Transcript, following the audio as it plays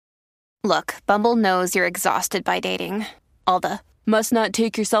Look, Bumble knows you're exhausted by dating. All the must not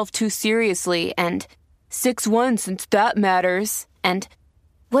take yourself too seriously and 6'1" since that matters. And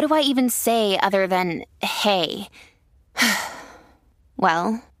what do I even say other than hey?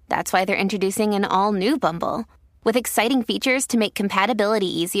 Well, that's why they're introducing an all-new Bumble with exciting features to make compatibility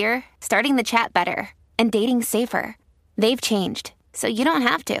easier, starting the chat better, and dating safer. They've changed, so you don't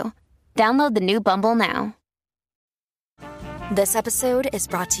have to. Download the new Bumble now. This episode is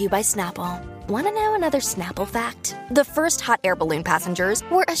brought to you by Snapple. Want to know another Snapple fact? The first hot air balloon passengers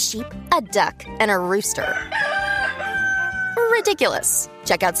were a sheep, a duck, and a rooster. Ridiculous.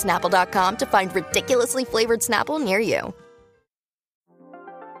 Check out Snapple.com to find ridiculously flavored Snapple near you.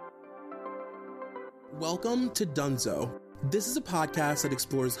 Welcome to Dunzo. This is a podcast that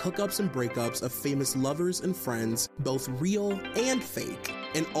explores hookups and breakups of famous lovers and friends, both real and fake,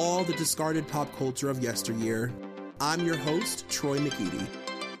 and all the discarded pop culture of yesteryear. I'm your host, Troy McEady.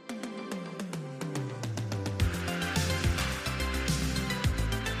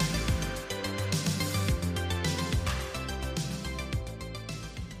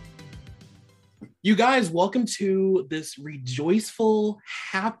 You guys, welcome to this rejoiceful,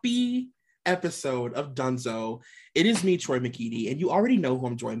 happy episode of Dunzo. It is me, Troy McEady, and you already know who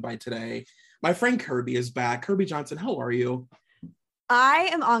I'm joined by today. My friend Kirbie is back. Kirbie Johnson, how are you? I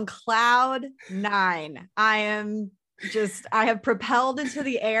am on cloud 9. I have propelled into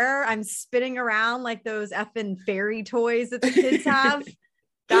the air. I'm spinning around like those effing fairy toys that the kids have.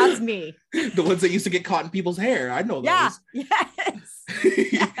 That's me. The ones that used to get caught in people's hair. I know those. Yeah. Yes.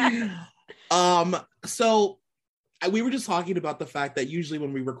 So we were just talking about the fact that usually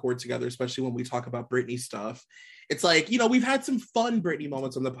when we record together, especially when we talk about Britney stuff, it's like, we've had some fun Britney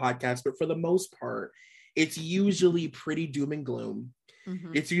moments on the podcast, but for the most part, it's usually pretty doom and gloom.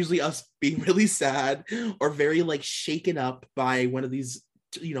 Mm-hmm. It's usually us being really sad or very shaken up by one of these,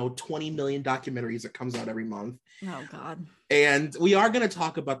 20 million documentaries that comes out every month. Oh God. And we are going to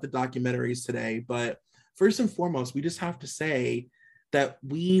talk about the documentaries today, but first and foremost, we just have to say that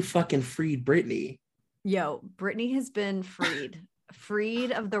we fucking freed Britney. Yo, Britney has been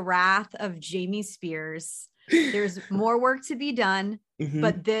freed of the wrath of Jamie Spears. There's more work to be done,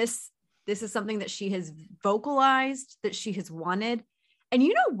 but this is something that she has vocalized, that she has wanted. And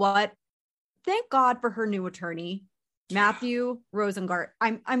you know what? Thank God for her new attorney, Matthew Rosengart.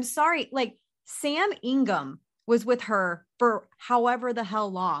 I'm sorry, Sam Ingham was with her for however the hell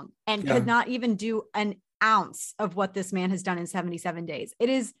long and could not even do an ounce of what this man has done in 77 days. It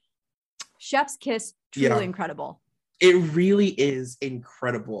is chef's kiss, truly incredible. It really is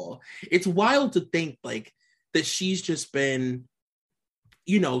incredible. It's wild to think that she's just been,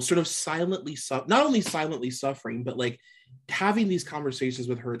 sort of silently, not only silently suffering, but having these conversations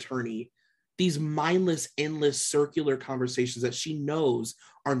with her attorney, these mindless, endless, circular conversations that she knows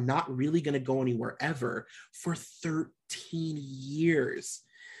are not really going to go anywhere ever for 13 years.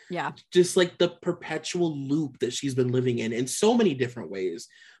 Yeah. Just the perpetual loop that she's been living in so many different ways,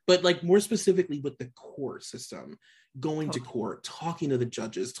 but more specifically with the court system, going to court, talking to the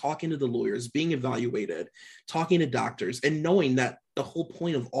judges, talking to the lawyers, being evaluated, talking to doctors, and knowing that the whole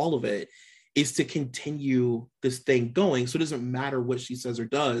point of all of it is to continue this thing going. So it doesn't matter what she says or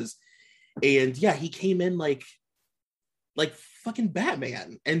does. And he came in like fucking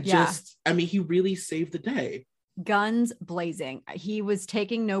Batman and he really saved the day. Guns blazing. He was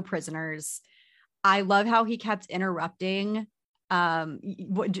taking no prisoners. I love how he kept interrupting. I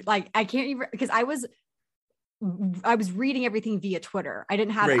can't even, because I was reading everything via Twitter. I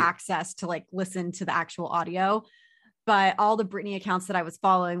didn't have access to listen to the actual audio, but all the Britney accounts that I was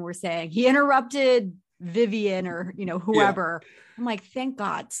following were saying he interrupted Vivian or, whoever. I'm like, thank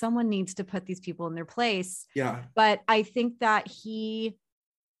God someone needs to put these people in their place. Yeah. But I think that he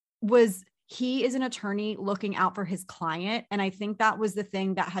is an attorney looking out for his client. And I think that was the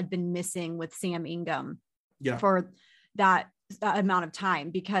thing that had been missing with Sam Ingham for that amount of time,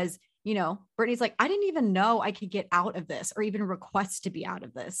 because, Britney's like, I didn't even know I could get out of this or even request to be out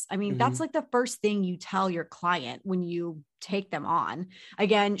of this. I mean, that's the first thing you tell your client when you take them on.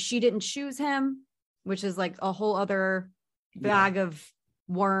 Again, she didn't choose him, which is a whole other bag of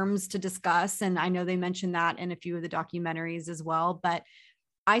worms to discuss. And I know they mentioned that in a few of the documentaries as well, but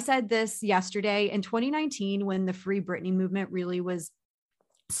I said this yesterday in 2019, when the Free Britney movement really was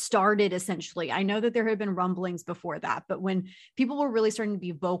started, essentially. I know that there had been rumblings before that, but when people were really starting to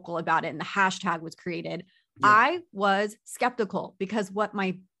be vocal about it and the hashtag was created, I was skeptical, because what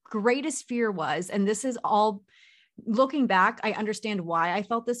my greatest fear was, and this is all looking back, I understand why I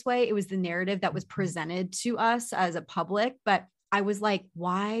felt this way. It was the narrative that was presented to us as a public, but I was like,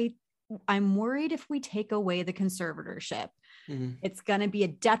 why? I'm worried if we take away the conservatorship, It's going to be a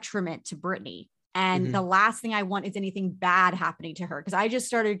detriment to Britney. And the last thing I want is anything bad happening to her. Cause I just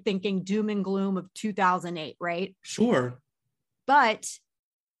started thinking doom and gloom of 2008. Right. Sure. But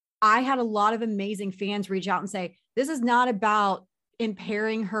I had a lot of amazing fans reach out and say, this is not about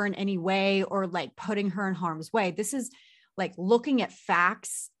impairing her in any way or like putting her in harm's way. This is like looking at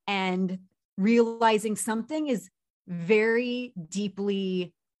facts and realizing something is very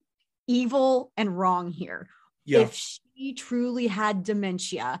deeply evil and wrong here. Yeah. If she truly had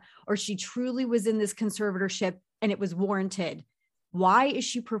dementia or she truly was in this conservatorship and it was warranted, why is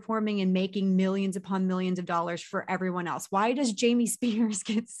she performing and making millions upon millions of dollars for everyone else? Why does Jamie Spears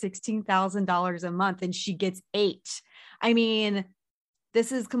get $16,000 a month and she gets $8,000? I mean,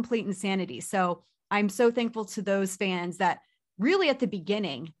 this is complete insanity. So I'm so thankful to those fans that really at the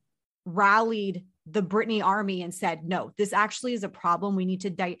beginning rallied the Britney army and said, no, this actually is a problem. We need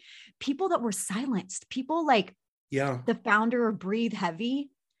to people that were silenced, people like the founder of Breathe Heavy.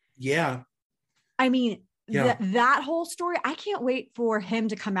 Yeah. I mean, that whole story, I can't wait for him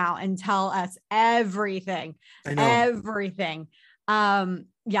to come out and tell us everything, everything. I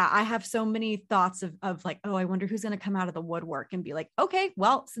have so many thoughts of like, oh, I wonder who's going to come out of the woodwork and be like, okay,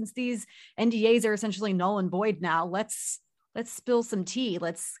 well, since these NDAs are essentially null and void now, let's spill some tea.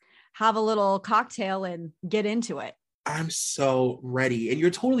 Let's have a little cocktail and get into it. I'm so ready. And you're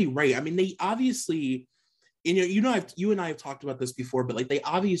totally right. I mean, they obviously, you and I have talked about this before, but like they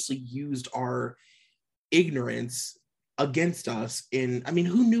obviously used our ignorance against us. And I mean,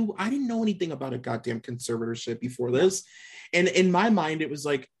 who knew? I didn't know anything about a goddamn conservatorship before this. And in my mind, it was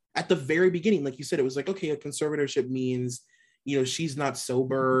like at the very beginning, like you said, it was like, okay, a conservatorship means, she's not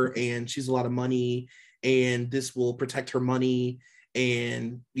sober and she's a lot of money and this will protect her money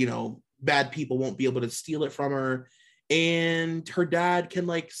and, bad people won't be able to steal it from her. And her dad can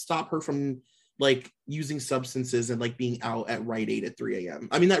like stop her from like using substances and like being out at Rite Aid at 3 a.m.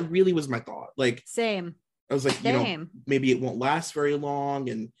 I mean, that really was my thought. Like, same. I was like, maybe it won't last very long.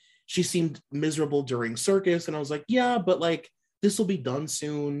 And she seemed miserable during circus. And I was like, yeah, but like, this will be done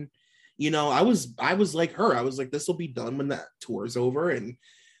soon. I was like her. I was like, this will be done when that tour's over. And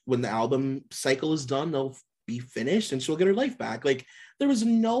when the album cycle is done, they'll be finished and she'll get her life back. Like, there was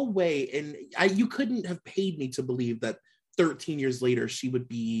no way. And you couldn't have paid me to believe that 13 years later, she would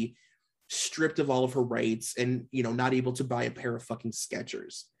be stripped of all of her rights and, not able to buy a pair of fucking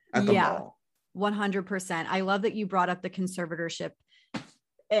Skechers at the mall. 100%. I love that you brought up the conservatorship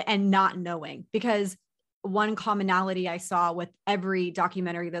and not knowing, because one commonality I saw with every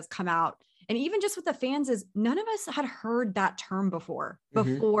documentary that's come out, and even just with the fans, is none of us had heard that term before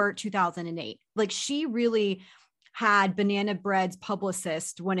 2008. Like, she really had Banana Bread's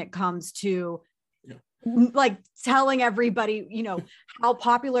publicist when it comes to like telling everybody, how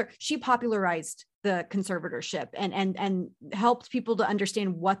popular she popularized the conservatorship and helped people to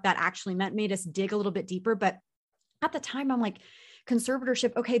understand what that actually meant, made us dig a little bit deeper. But at the time, I'm like,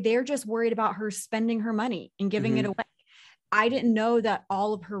 conservatorship, okay, they're just worried about her spending her money and giving it away. I didn't know that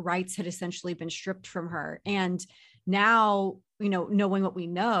all of her rights had essentially been stripped from her. And now, knowing what we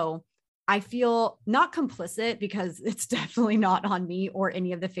know, I feel not complicit, because it's definitely not on me or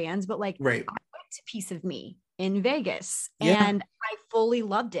any of the fans, but like, right. I went to Piece of Me in Vegas and I fully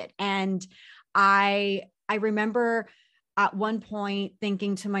loved it. And I remember at one point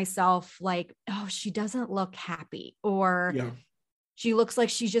thinking to myself, like, oh, she doesn't look happy, or she looks like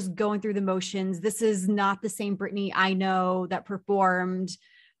she's just going through the motions. This is not the same Britney I know that performed,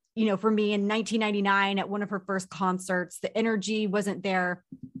 for me in 1999 at one of her first concerts. The energy wasn't there.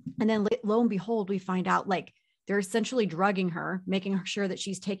 And then lo and behold, we find out like they're essentially drugging her, making sure that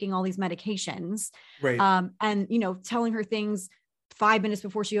she's taking all these medications. Right. And, telling her things 5 minutes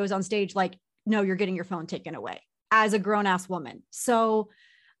before she goes on stage, like, no, you're getting your phone taken away as a grown ass woman. So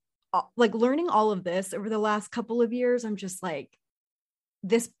like learning all of this over the last couple of years, I'm just like,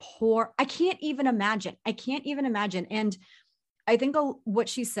 I can't even imagine. And I think what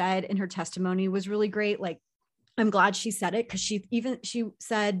she said in her testimony was really great. Like, I'm glad she said it, because she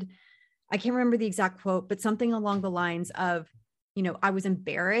said, I can't remember the exact quote, but something along the lines of, I was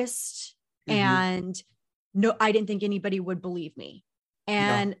embarrassed and no, I didn't think anybody would believe me.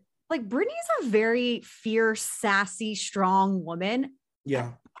 And like, Britney's a very fierce, sassy, strong woman.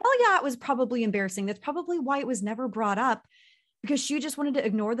 Yeah. Oh yeah. It was probably embarrassing. That's probably why it was never brought up, because she just wanted to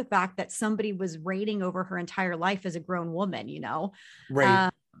ignore the fact that somebody was reigning over her entire life as a grown woman,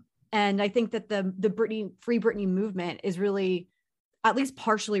 Right. And I think that the Free Britney movement is really at least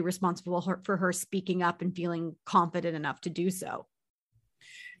partially responsible for her speaking up and feeling confident enough to do so.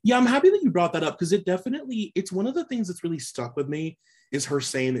 Yeah, I'm happy that you brought that up, because it's one of the things that's really stuck with me is her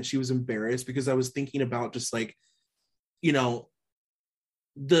saying that she was embarrassed, because I was thinking about just like you know,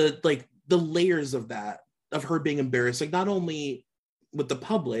 the layers of that, of her being embarrassed, like not only with the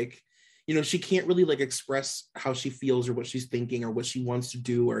public, you know, she can't really like express how she feels or what she's thinking or what she wants to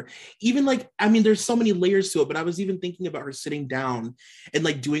do, or even like, I mean, there's so many layers to it, but I was even thinking about her sitting down and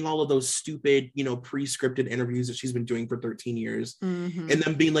like doing all of those stupid, you know, pre-scripted interviews that she's been doing for 13 years. And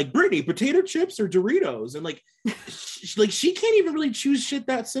then being like, Brittany, potato chips or Doritos? And like, she can't even really choose shit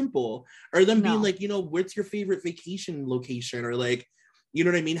that simple. Or them being like, you know, what's your favorite vacation location? Or like, you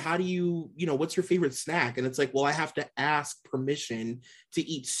know what I mean? How do you know, what's your favorite snack? And it's like, well, I have to ask permission to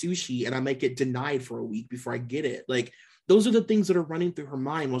eat sushi and I might get denied for a week before I get it. Like, those are the things that are running through her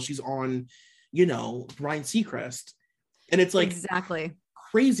mind while she's on, you know, Ryan Seacrest. And it's like exactly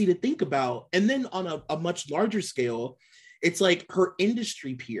crazy to think about. And then on a much larger scale, it's like her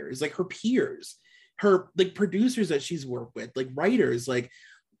industry peers, like her peers, her like producers that she's worked with, like writers, like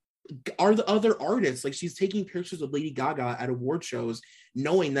are the other artists, like she's taking pictures of Lady Gaga at award shows,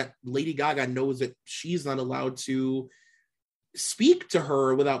 knowing that Lady Gaga knows that she's not allowed to speak to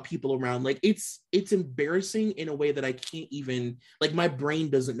her without people around. Like it's embarrassing in a way that I can't even, like, my brain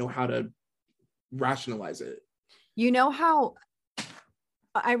doesn't know how to rationalize it. You know how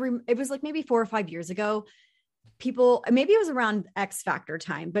it was like maybe 4 or 5 years ago, people, maybe it was around X Factor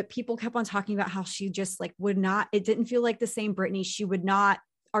time, but people kept on talking about how she just like would not, it didn't feel like the same Britney. She would not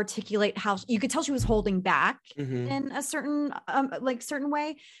articulate how, you could tell she was holding back in a certain certain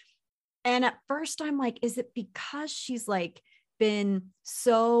way. And at first I'm like, is it because she's like been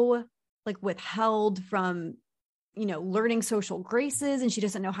so like withheld from, you know, learning social graces and she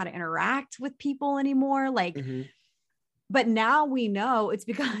doesn't know how to interact with people anymore? Like, but now we know it's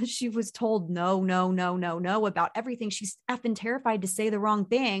because she was told no about everything. She's effing terrified to say the wrong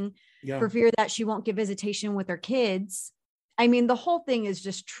thing for fear that she won't get visitation with her kids. I mean, the whole thing is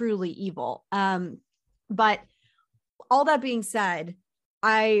just truly evil. But all that being said,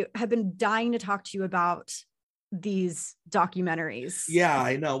 I have been dying to talk to you about these documentaries. Yeah,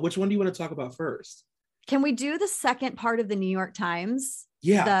 I know. Which one do you want to talk about first? Can we do the second part of the New York Times?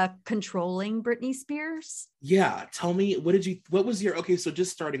 Yeah. The controlling Britney Spears? Yeah. Tell me, what was your, okay, so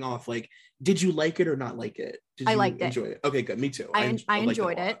just starting off, like, did you like it or not like it? Did you enjoy it? Okay, good. Me too. I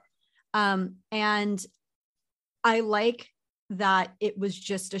enjoyed it. And I like that it was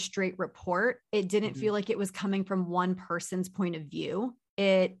just a straight report. It didn't feel like it was coming from one person's point of view.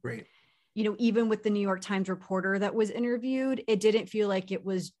 You know, even with the New York Times reporter that was interviewed, it didn't feel like it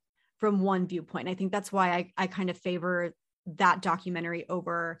was from one viewpoint. I think that's why I kind of favor that documentary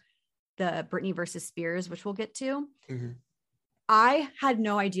over the Britney versus Spears, which we'll get to. I had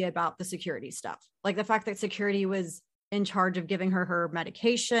no idea about the security stuff. Like the fact that security was in charge of giving her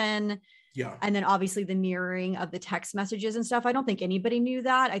medication. Yeah. And then obviously the mirroring of the text messages and stuff. I don't think anybody knew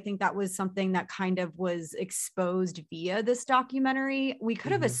that. I think that was something that kind of was exposed via this documentary. We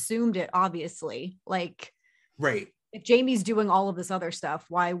could have assumed it, obviously. Like, right. If Jamie's doing all of this other stuff,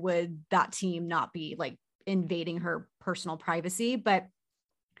 why would that team not be like invading her personal privacy? But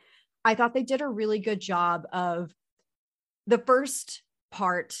I thought they did a really good job of the first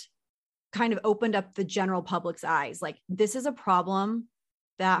part kind of opened up the general public's eyes. Like, this is a problem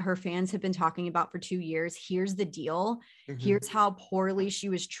that her fans have been talking about for 2 years. Here's the deal. Here's how poorly she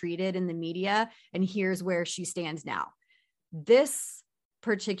was treated in the media. And here's where she stands now. This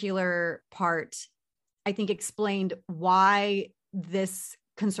particular part, I think, explained why this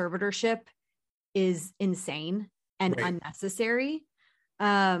conservatorship is insane and unnecessary.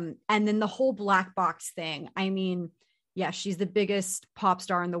 And then the whole black box thing. I mean, yeah, she's the biggest pop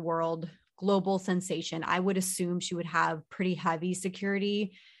star in the world, global sensation. I would assume she would have pretty heavy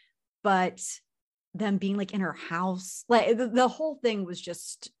security, but them being like in her house, like the whole thing was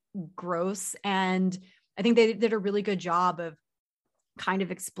just gross. And I think they did a really good job of kind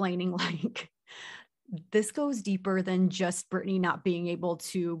of explaining like, this goes deeper than just Britney not being able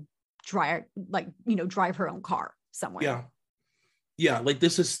to drive her own car somewhere. Yeah. Like,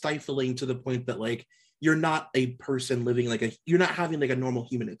 this is stifling to the point that like, you're not a person living you're not having like a normal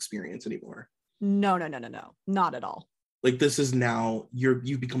human experience anymore. No, not at all. Like, this is now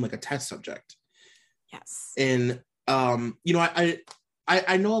you've become like a test subject. Yes. And you know,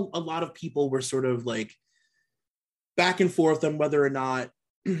 I know a lot of people were sort of like back and forth on whether or not,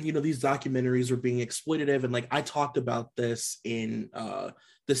 you know, these documentaries were being exploitative. And like, I talked about this in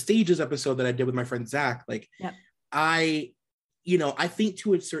the Stages episode that I did with my friend Zach. Like, I think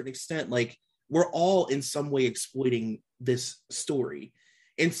to a certain extent, like, we're all in some way exploiting this story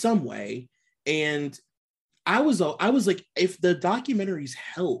in some way. And I was like, if the documentaries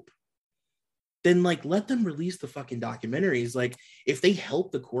help, then like, let them release the fucking documentaries. Like, if they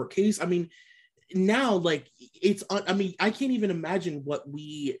help the court case, I mean, now, like, it's, I mean, I can't even imagine what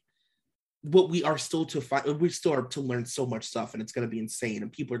we are still to find. We still are to learn so much stuff, and it's going to be insane,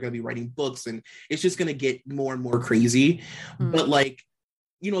 and people are going to be writing books, and it's just going to get more and more crazy. But like,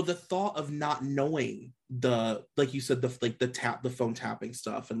 you know, the thought of not knowing like you said, the phone tapping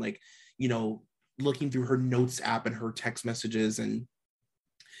stuff, and like, you know, looking through her notes app and her text messages, and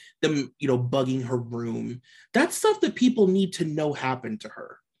them, you know, bugging her room, that's stuff that people need to know happened to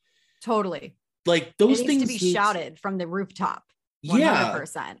her. Totally. Like, those it things needs to be shouted from the rooftop. 100%.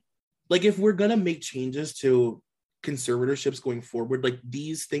 Yeah. Like, if we're gonna make changes to conservatorships going forward, like,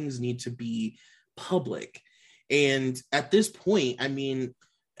 these things need to be public. And at this point, I mean,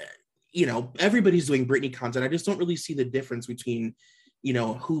 you know, everybody's doing Britney content. I just don't really see the difference between, you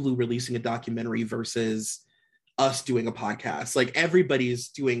know, Hulu releasing a documentary versus us doing a podcast. Like, everybody's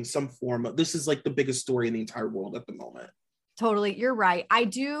doing some form of, this is like the biggest story in the entire world at the moment. Totally. You're right. I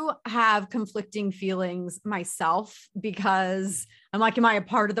do have conflicting feelings myself, because I'm like, am I a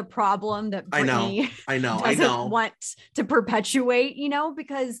part of the problem that Britney I know want to perpetuate, you know,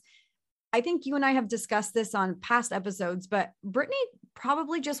 because I think you and I have discussed this on past episodes, but Britney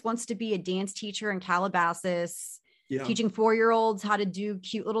probably just wants to be a dance teacher in Calabasas, teaching 4-year-olds how to do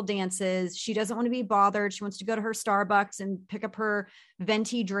cute little dances. She doesn't want to be bothered. She wants to go to her Starbucks and pick up her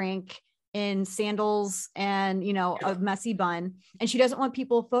venti drink in sandals and, you know, a messy bun. And she doesn't want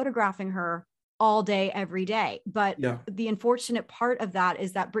people photographing her all day, every day. But the unfortunate part of that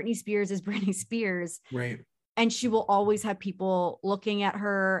is that Britney Spears is Britney Spears. Right. And she will always have people looking at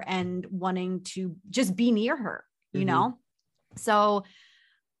her and wanting to just be near her, you know? So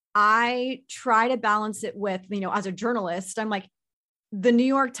I try to balance it with, you know, as a journalist, I'm like, the New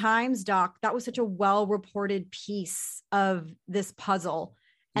York Times doc, that was such a well-reported piece of this puzzle.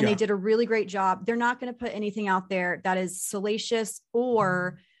 And they did a really great job. They're not going to put anything out there that is salacious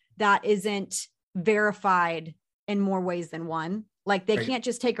or that isn't verified in more ways than one. Like, they can't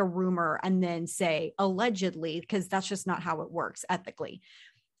just take a rumor and then say allegedly, because that's just not how it works ethically.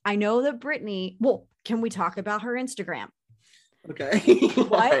 I know that Britney, well, can we talk about her Instagram? Okay.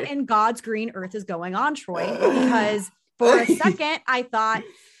 What in God's green earth is going on, Troy? Because for a second, I thought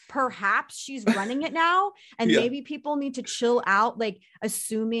perhaps she's running it now, and maybe people need to chill out, like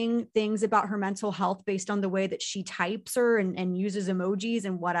assuming things about her mental health based on the way that she types her and uses emojis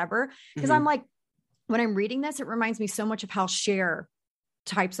and whatever. Because I'm like, when I'm reading this, it reminds me so much of how Cher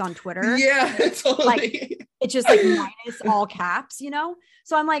types on Twitter. Yeah, totally. Like, it's just like minus all caps, you know?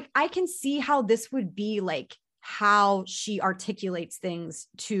 So I'm like, I can see how this would be like how she articulates things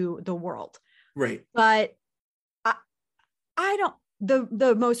to the world. Right. But I don't,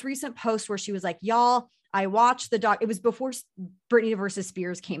 the most recent post where she was like, y'all, I watched the doc. It was before Britney versus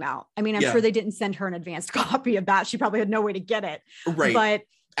Spears came out. I mean, I'm sure they didn't send her an advanced copy of that. She probably had no way to get it. Right. But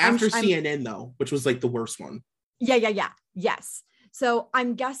after CNN though, which was like the worst one. Yeah. Yes. So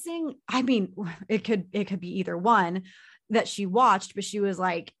I'm guessing, I mean, it could be either one that she watched, but she was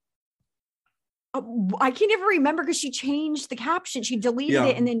like, I can't even remember, because she changed the caption. She deleted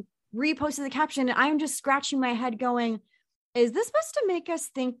it and then reposted the caption. And I'm just scratching my head going, is this supposed to make us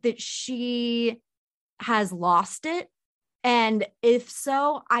think that she has lost it? And if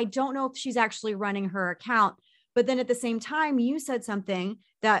so, I don't know if she's actually running her account. But then at the same time, you said something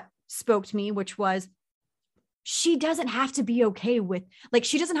that spoke to me, which was, she doesn't have to be okay with, like,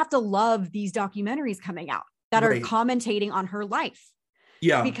 she doesn't have to love these documentaries coming out that are commentating on her life.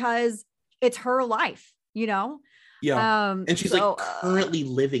 Yeah. Because it's her life, you know? Yeah. And she's like currently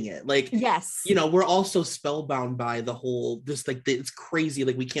living it. Like, yes, you know, we're also spellbound by the whole, this, like, it's crazy.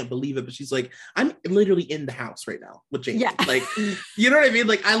 Like, we can't believe it. But she's like, I'm literally in the house right now with Jamie. Yeah. Like, you know what I mean?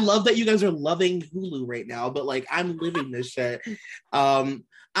 Like, I love that you guys are loving Hulu right now, but like, I'm living this shit. My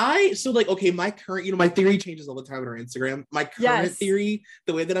current, you know, my theory changes all the time on our Instagram. My current theory,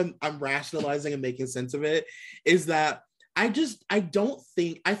 the way that I'm rationalizing and making sense of it, is that I think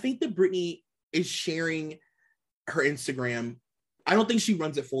that Britney is sharing her Instagram. I don't think she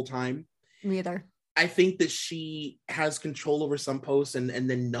runs it full time. Me either. I think that she has control over some posts and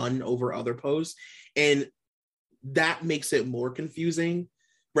then none over other posts. And that makes it more confusing,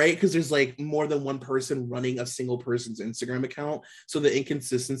 right? Because there's like more than one person running a single person's Instagram account. So the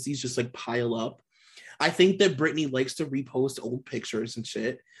inconsistencies just like pile up. I think that Britney likes to repost old pictures and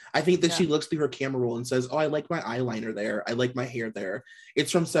shit. I think that she looks through her camera roll and says, oh, I like my eyeliner there. I like my hair there.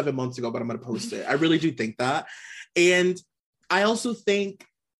 It's from 7 months ago, but I'm going to post it. I really do think that. And I also think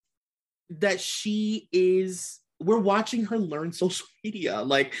that we're watching her learn social media.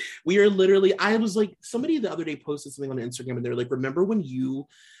 Like, we are literally, I was like, somebody the other day posted something on Instagram and they're like, remember when you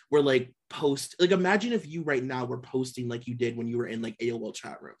were like imagine if you right now were posting like you did when you were in like AOL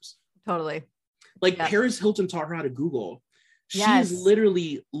chat rooms. Totally. Like Paris Hilton taught her how to Google. She's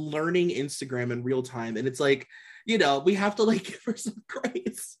literally learning Instagram in real time. And it's like, you know, we have to like give her some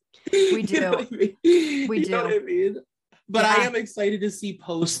grace. We do. You know what I mean? You know what I mean? But I am excited to see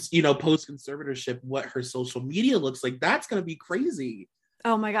post conservatorship, what her social media looks like. That's going to be crazy.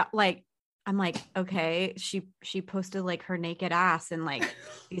 Oh my God. Like, I'm like, okay, she posted like her naked ass and like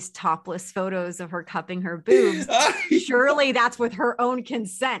these topless photos of her cupping her boobs. Surely that's with her own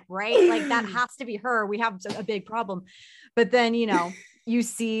consent, right? Like that has to be her. We have a big problem. But then, you know, you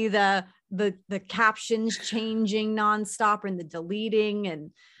see the captions changing nonstop and the deleting and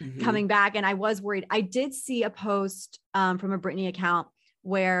coming back. And I was worried. I did see a post from a Britney account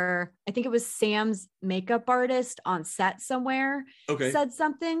where I think it was Sam's makeup artist on set somewhere said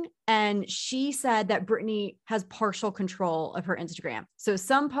something. And she said that Britney has partial control of her Instagram. So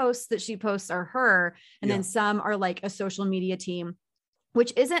some posts that she posts are her, and then some are like a social media team,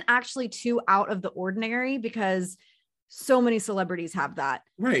 which isn't actually too out of the ordinary because so many celebrities have that.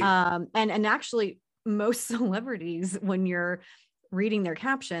 Right. And actually most celebrities, when you're reading their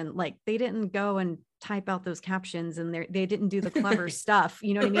caption, like they didn't go and type out those captions and they didn't do the clever stuff.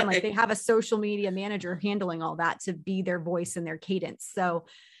 You know what I mean? Like they have a social media manager handling all that to be their voice and their cadence. So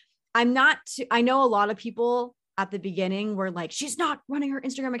I know a lot of people at the beginning were like, she's not running her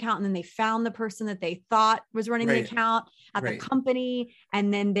Instagram account. And then they found the person that they thought was running the account at the company.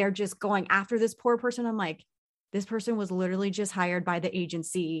 And then they're just going after this poor person. I'm like, this person was literally just hired by the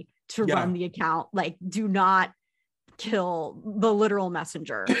agency to run the account. Like, do not kill the literal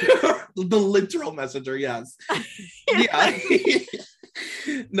messenger. The literal messenger, yes. Yeah.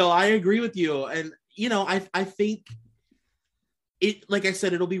 No, I agree with you. And, you know, I think it, like I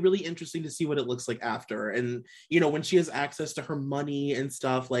said, it'll be really interesting to see what it looks like after. And, you know, when she has access to her money and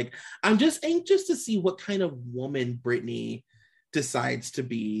stuff, like, I'm just anxious to see what kind of woman Britney decides to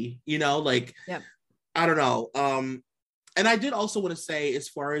be, you know, like, I don't know. And I did also want to say, as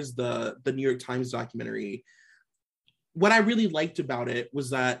far as the New York Times documentary, what I really liked about it was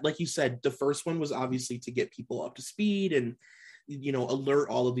that, like you said, the first one was obviously to get people up to speed and, you know, alert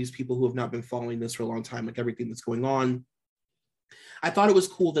all of these people who have not been following this for a long time, like everything that's going on. I thought it was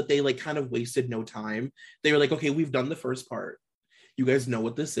cool that they like kind of wasted no time. They were like, okay, we've done the first part. You guys know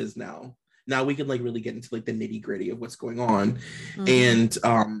what this is now. Now we can like really get into like the nitty gritty of what's going on. And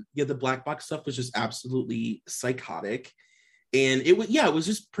the black box stuff was just absolutely psychotic. And it was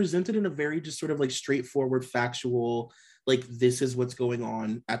just presented in a very just sort of like straightforward, factual, like this is what's going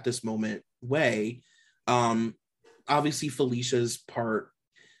on at this moment way. Obviously Felicia's part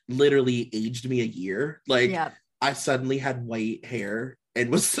literally aged me a year. Like I suddenly had white hair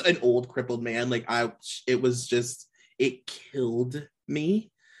and was an old crippled man. Like it killed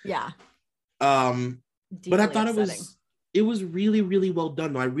me. Yeah. But I thought it was really, really well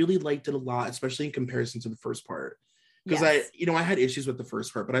done. I really liked it a lot, especially in comparison to the first part. Because I had issues with the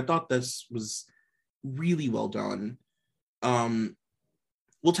first part, but I thought this was really well done.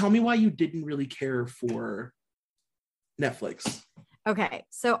 Well, tell me why you didn't really care for Netflix. Okay.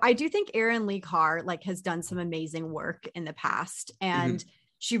 So I do think Erin Lee Carr like has done some amazing work in the past, and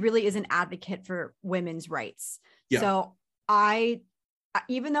she really is an advocate for women's rights. Yeah. So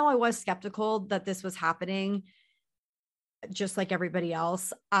even though I was skeptical that this was happening, just like everybody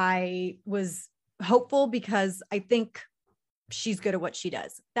else, I was hopeful because I think she's good at what she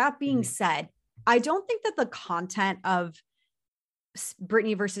does. That being said, I don't think that the content of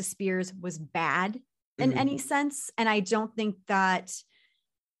Britney versus Spears was bad in any sense. And I don't think that,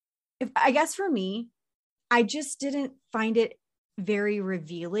 I guess for me, I just didn't find it very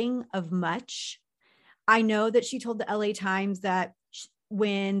revealing of much. I know that she told the LA Times that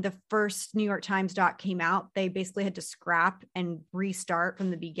when the first New York Times doc came out, they basically had to scrap and restart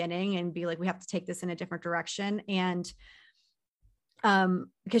from the beginning and be like, we have to take this in a different direction. And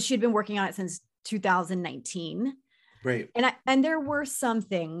because she'd been working on it since 2019. Right. And there were some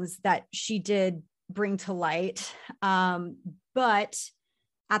things that she did bring to light. But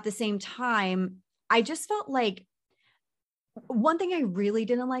at the same time, I just felt like one thing I really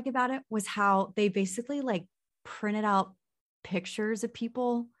didn't like about it was how they basically like printed out pictures of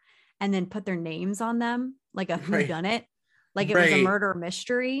people and then put their names on them, like a whodunit, like it was a murder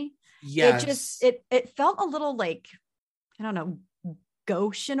mystery. Yes. It felt a little like, I don't know,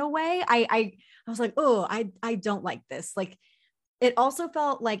 gauche in a way. I was like, oh, I don't like this. Like, it also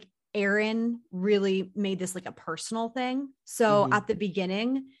felt like Erin really made this like a personal thing. So at the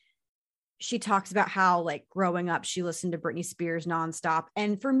beginning, she talks about how like growing up, she listened to Britney Spears nonstop.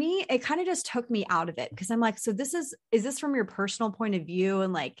 And for me, it kind of just took me out of it because I'm like, so is this from your personal point of view?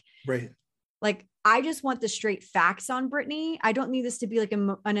 And like, like I just want the straight facts on Britney. I don't need this to be like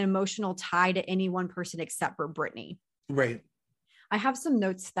an emotional tie to any one person except for Britney. Right. I have some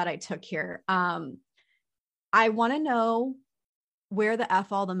notes that I took here. I want to know where the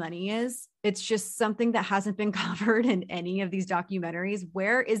F all the money is. It's just something that hasn't been covered in any of these documentaries.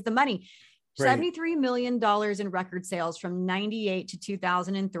 Where is the money? Right. $73 million in record sales from 98 to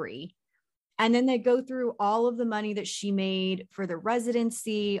 2003. And then they go through all of the money that she made for the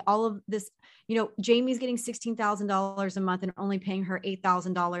residency, all of this, you know, Jamie's getting $16,000 a month and only paying her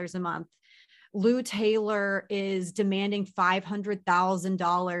 $8,000 a month. Lou Taylor is demanding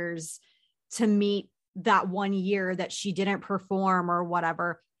 $500,000 to meet that 1 year that she didn't perform or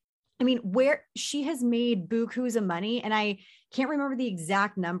whatever. I mean, where she has made bukus of money, and I can't remember the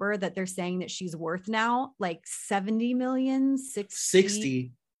exact number that they're saying that she's worth now, like 70 million,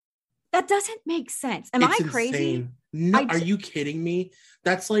 60. That doesn't make sense. Am I crazy? Insane. No, are you kidding me?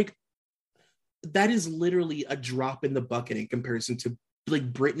 That is literally a drop in the bucket in comparison to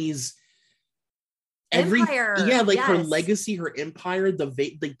like Britney's empire. Her legacy, her empire,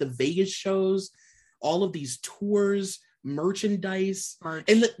 the Vegas shows, all of these tours, merchandise.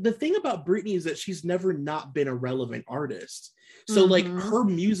 And the thing about Britney is that she's never not been a relevant artist. So like her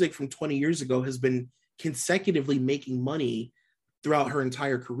music from 20 years ago has been consecutively making money throughout her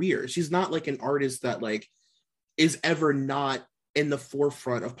entire career. She's not like an artist that like is ever not in the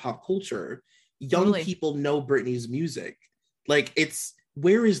forefront of pop culture. Young people know Britney's music. Like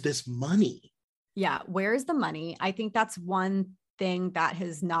where is this money? Yeah. Where is the money? I think that's one thing that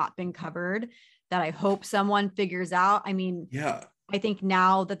has not been covered that I hope someone figures out. I mean, I think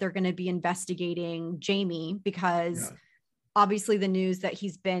now that they're going to be investigating Jamie because obviously the news that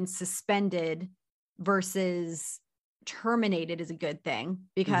he's been suspended versus terminated is a good thing,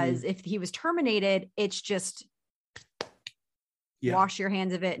 because if he was terminated, it's just wash your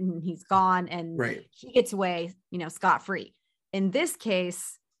hands of it and he's gone and he gets away, you know, scot-free. In this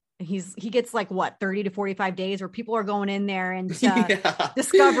case, he gets like what, 30 to 45 days where people are going in there and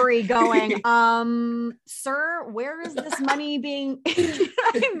discovery going, sir, where is this money being, you know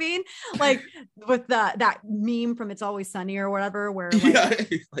what I mean? Like with that meme from It's Always Sunny or whatever, where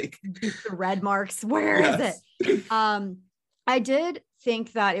like the red marks, where is it? I did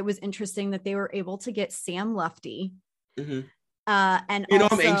think that it was interesting that they were able to get Sam Lutfi. And you know,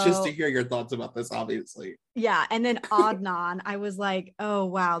 also, I'm anxious to hear your thoughts about this, obviously. Yeah. And then Adnan, I was like, oh,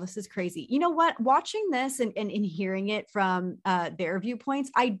 wow, this is crazy. You know what? Watching this and hearing it from their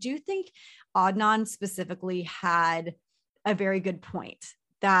viewpoints, I do think Adnan specifically had a very good point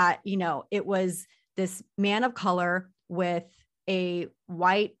that, you know, it was this man of color with a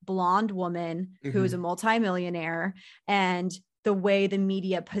white blonde woman who is a multimillionaire, and the way the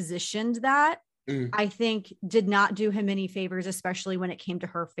media positioned that, I think did not do him any favors, especially when it came to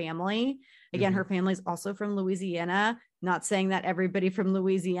her family. Again, her family is also from Louisiana. Not saying that everybody from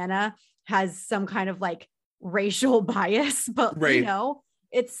Louisiana has some kind of like racial bias, but you know,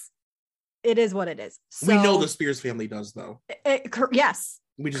 it is what it is. So, we know the Spears family does, though. Yes,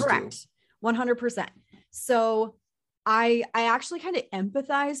 we just correct, 100%. So I actually kind of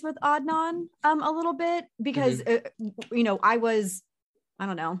empathize with Adnan a little bit because you know, I was, I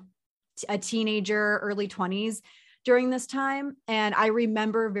don't know, a teenager, early 20s during this time. And I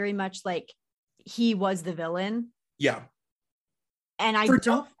remember very much like he was the villain. Yeah. And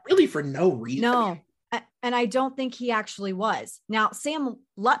for no reason. No. And I don't think he actually was. Now, Sam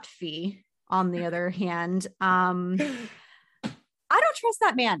Lutfi, on the other hand, I don't trust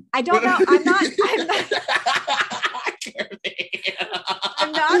that man. I don't know. I'm not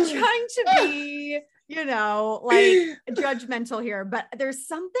I'm not trying to be, you know, like judgmental here, but there's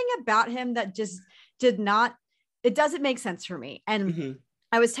something about him that just it doesn't make sense for me. And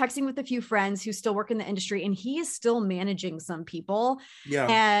I was texting with a few friends who still work in the industry, and he is still managing some people. Yeah.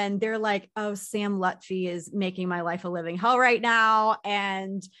 And they're like, oh, Sam Lutfi is making my life a living hell right now.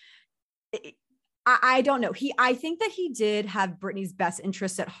 And I don't know. I think that he did have Britney's best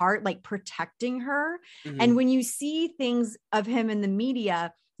interests at heart, like protecting her. And when you see things of him in the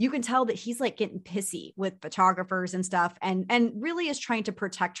media, you can tell that he's like getting pissy with photographers and stuff, and really is trying to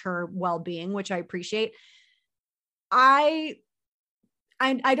protect her well-being, which I appreciate. I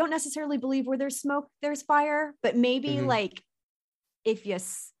don't necessarily believe where there's smoke, there's fire, but maybe like if you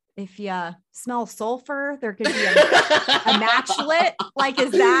smell sulfur, there could be a match lit. Like, is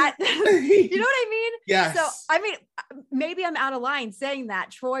that, you know what I mean? Yes. So, I mean, maybe I'm out of line saying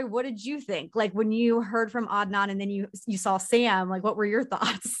that. Troy, what did you think? Like when you heard from Adnan and then you saw Sam, like, what were your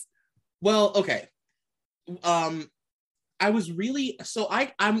thoughts? Well, okay. I was really, so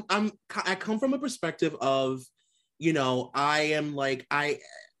I come from a perspective of, you know, I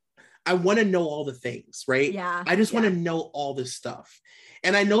I want to know all the things, right? Yeah. I just want to know all this stuff.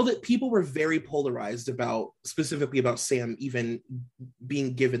 And I know that people were very polarized specifically about Sam even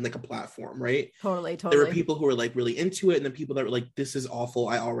being given like a platform, right? Totally. There were people who were like really into it, and then people that were like, this is awful.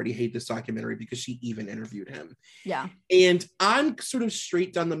 I already hate this documentary because she even interviewed him. Yeah. And I'm sort of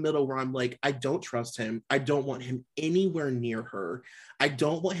straight down the middle where I'm like, I don't trust him. I don't want him anywhere near her. I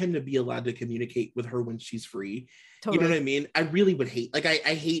don't want him to be allowed to communicate with her when she's free. Totally. You know what I mean? I really would hate, like,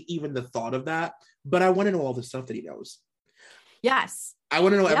 I hate even the thought of that, but I want to know all the stuff that he knows. Yes. I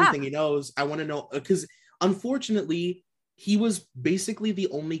want to know everything he knows. I want to know, because unfortunately, he was basically the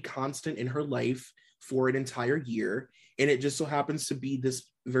only constant in her life for an entire year. And it just so happens to be this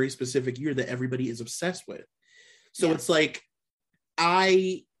very specific year that everybody is obsessed with. So it's like,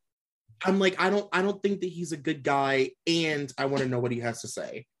 I'm like, I don't think that he's a good guy. And I want to know what he has to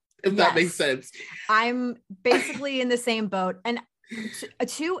say. If that makes sense. I'm basically in the same boat. And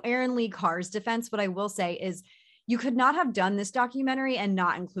to Aaron Lee Carr's defense, what I will say is you could not have done this documentary and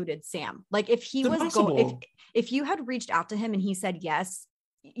not included Sam. Like if he if you had reached out to him and he said yes,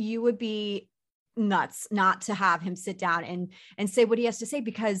 you would be nuts not to have him sit down and say what he has to say,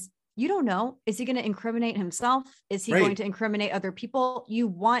 because you don't know. Is he going to incriminate himself? Is he going to incriminate other people? You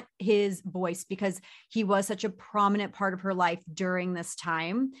want his voice because he was such a prominent part of her life during this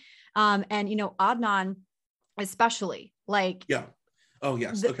time. And, you know, Adnan, especially, like, yeah. Oh,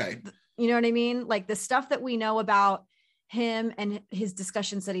 yes. Okay. You know what I mean? Like the stuff that we know about him and his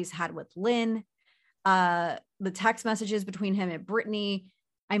discussions that he's had with Lynn, the text messages between him and Brittany.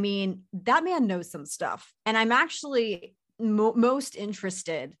 I mean, that man knows some stuff. And I'm actually most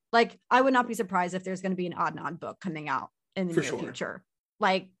interested. Like, I would not be surprised if there's going to be an Adnan book coming out in the near future.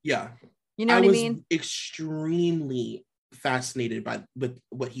 Like, yeah, you know what I mean? Extremely fascinated with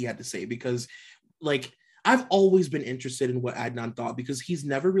what he had to say, because like I've always been interested in what Adnan thought, because he's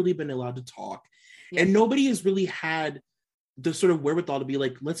never really been allowed to talk, and nobody has really had the sort of wherewithal to be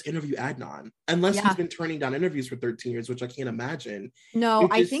like, let's interview Adnan, unless he's been turning down interviews for 13 years, which I can't imagine. No,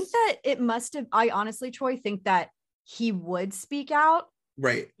 I think that it must have. I honestly, Troy, think that he would speak out,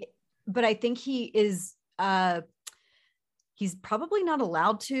 right? But I think he is. He's probably not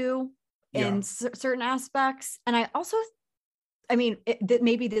allowed to in certain aspects, and I mean, that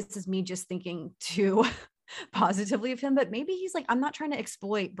maybe this is me just thinking too positively of him, but maybe he's like, I'm not trying to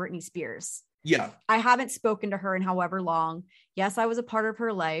exploit Britney Spears. Yeah. I haven't spoken to her in however long. Yes, I was a part of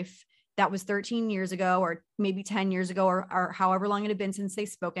her life. That was 13 years ago, or maybe 10 years ago, or however long it had been since they've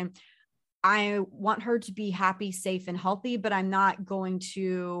spoken. I want her to be happy, safe, and healthy, but I'm not going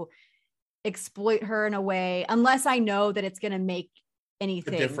to exploit her in a way unless I know that it's going to make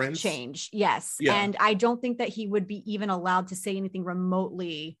anything change. Yes. Yeah. And I don't think that he would be even allowed to say anything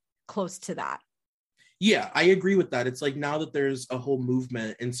remotely close to that. Yeah, I agree with that. It's like, now that there's a whole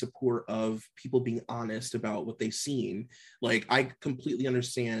movement in support of people being honest about what they've seen, like, I completely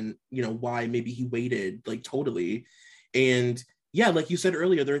understand, you know, why maybe he waited, like, totally. And yeah, like you said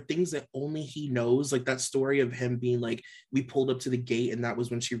earlier, there are things that only he knows, like that story of him being like, we pulled up to the gate and that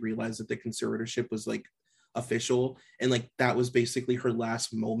was when she realized that the conservatorship was like official, and like that was basically her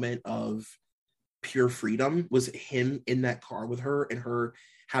last moment of pure freedom, was him in that car with her and her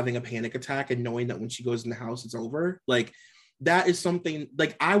having a panic attack and knowing that when she goes in the house it's over. Like, that is something,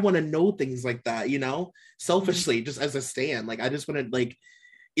 like, I want to know things like that, you know, selfishly, just as a stan. Like, I just want to, like,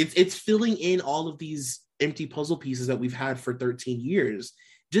 it's filling in all of these empty puzzle pieces that we've had for 13 years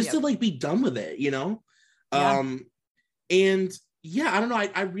just to like be done with it, you know? And yeah, I don't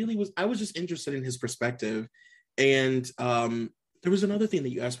know. I was just interested in his perspective. And there was another thing that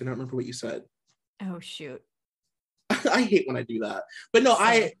you asked me. I don't remember what you said. Oh, shoot. I hate when I do that. But no,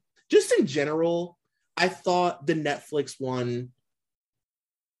 I just in general, I thought the Netflix one,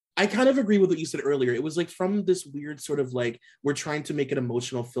 I kind of agree with what you said earlier. It was like from this weird sort of like, we're trying to make an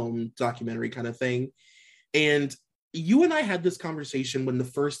emotional film documentary kind of thing. And you and I had this conversation when the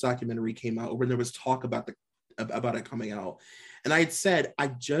first documentary came out, or when there was talk about it coming out. And I had said, I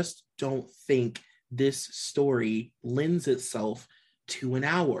just don't think this story lends itself to an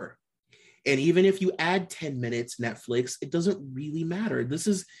hour. And even if you add 10 minutes Netflix, it doesn't really matter.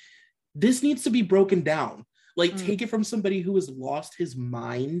 This needs to be broken down. Like, take it from somebody who has lost his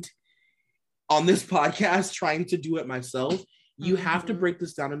mind on this podcast trying to do it myself. You have to break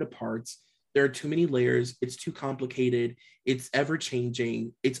this down into parts. There are too many layers. It's too complicated. It's ever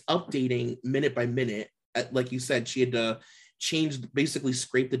changing. It's updating minute by minute. Like you said, she had to basically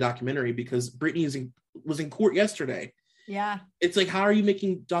scrape the documentary because Britney was in court yesterday. Yeah. It's like, how are you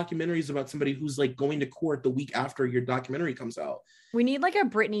making documentaries about somebody who's like going to court the week after your documentary comes out? We need like a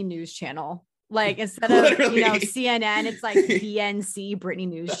Britney news channel. Like instead of, CNN, it's like BNC, Britney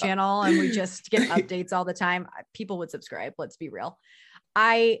News Channel. And we just get updates all the time. People would subscribe. Let's be real.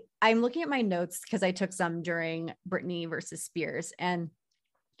 I'm looking at my notes because I took some during Britney versus Spears. And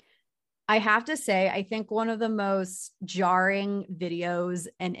I have to say, I think one of the most jarring videos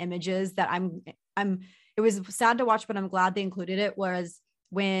and images that it was sad to watch, but I'm glad they included it, was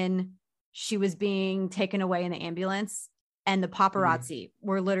when she was being taken away in the ambulance and the paparazzi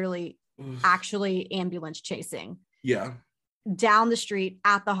were literally actually ambulance chasing. Yeah. Down the street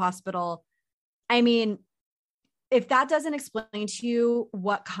at the hospital. I mean, if that doesn't explain to you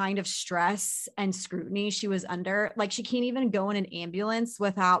what kind of stress and scrutiny she was under, like she can't even go in an ambulance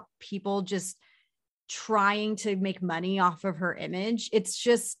without people just trying to make money off of her image. It's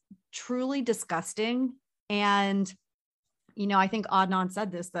just truly disgusting. And, I think Adnan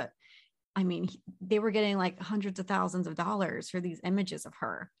said this, that, I mean, they were getting like hundreds of thousands of dollars for these images of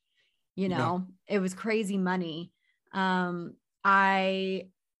her, It was crazy money. I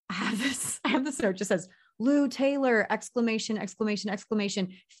have this note just says, Lou Taylor, exclamation, exclamation, exclamation.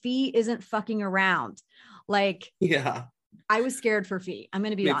 Fee isn't fucking around. Like, yeah, I was scared for Fee. I'm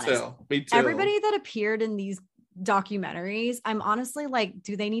going to be honest. Me too. Everybody that appeared in these documentaries, I'm honestly like,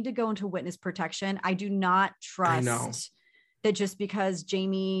 do they need to go into witness protection? I do not trust that just because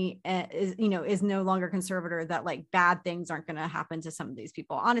Jamie is no longer conservator, that like bad things aren't going to happen to some of these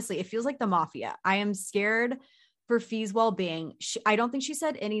people. Honestly, it feels like the mafia. I am scared for Fee's well-being. I don't think she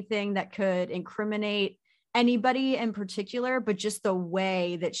said anything that could incriminate anybody in particular, but just the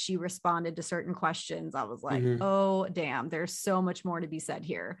way that she responded to certain questions, I was like, oh damn, there's so much more to be said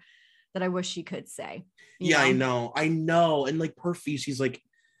here that I wish she could say. I know. And like poor Fee, she's like,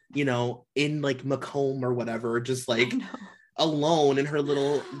 in like Macomb or whatever, just like alone in her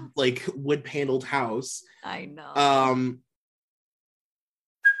little like wood paneled house. I know.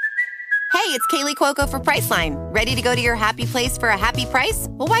 Hey, it's Kaylee Cuoco for Priceline. Ready to go to your happy place for a happy price?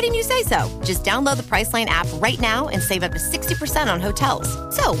 Well, why didn't you say so? Just download the Priceline app right now and save up to 60% on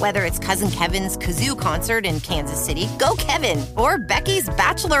hotels. So whether it's Cousin Kevin's Kazoo Concert in Kansas City, go Kevin, or Becky's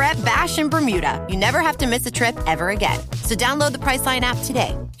Bachelorette Bash in Bermuda, you never have to miss a trip ever again. So download the Priceline app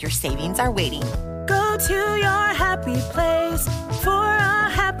today. Your savings are waiting. Go to your happy place for a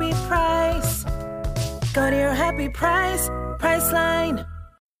happy price. Go to your happy price, Priceline.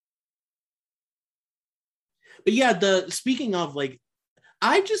 But yeah, speaking of like,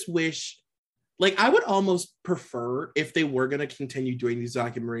 I just wish, like, I would almost prefer if they were going to continue doing these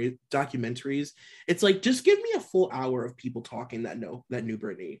documentaries. It's like, just give me a full hour of people talking that knew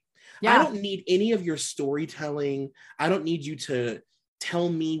Britney. Yeah. I don't need any of your storytelling. I don't need you to tell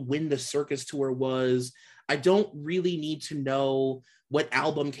me when the circus tour was. I don't really need to know what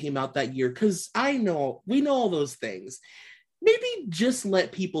album came out that year, because we know all those things. Maybe just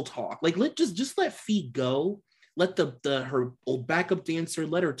let people talk. Like, just let Fee go. Let her old backup dancer,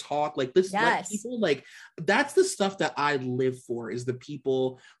 let her talk. Like this, let people, like, that's the stuff that I live for, is the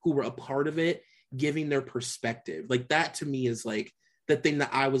people who were a part of it giving their perspective. Like that to me is like the thing that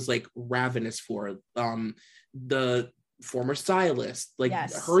I was like ravenous for. The former stylist, like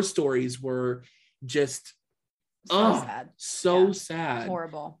her stories were just sad. Sad.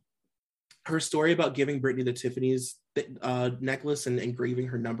 Horrible. Her story about giving Britney the Tiffany's necklace and engraving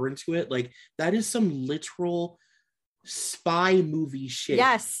her number into it, like that is some literal spy movie shit.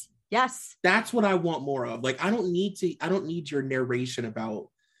 Yes That's what I want more of. Like I don't need your narration about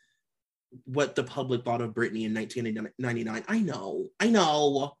what the public thought of Britney in 1999. I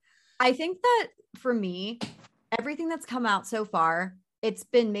know I think that for me, everything that's come out so far, it's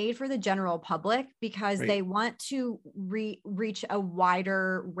been made for the general public because they want to reach a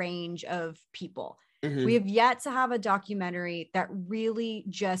wider range of people. We have yet to have a documentary that really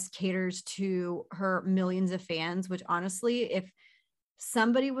just caters to her millions of fans, which honestly, if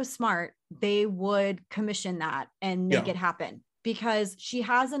somebody was smart, they would commission that and make it happen, because she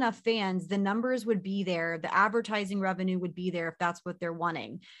has enough fans. The numbers would be there. The advertising revenue would be there if that's what they're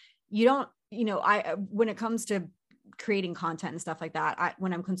wanting. When it comes to creating content and stuff like that,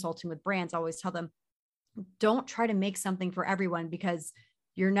 when I'm consulting with brands, I always tell them, don't try to make something for everyone, because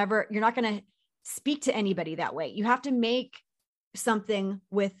you're not going to speak to anybody that way. You have to make something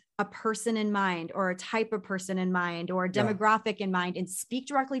with a person in mind, or a type of person in mind, or a demographic in mind, and speak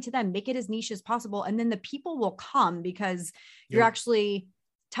directly to them. Make it as niche as possible. And then the people will come because you're actually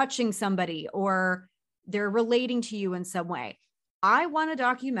touching somebody, or they're relating to you in some way. I want a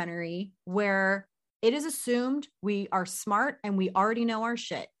documentary where it is assumed we are smart and we already know our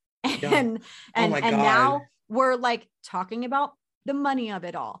shit. And now we're like talking about the money of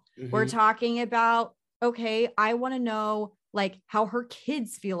it all. We're talking about, okay, I want to know like how her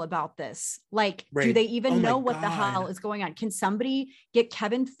kids feel about this. Like, do they even know what the hell is going on? Can somebody get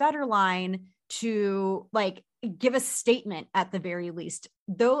Kevin Federline to like give a statement at the very least?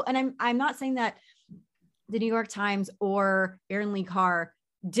 Though, and I'm not saying that the New York Times or Erin Lee Carr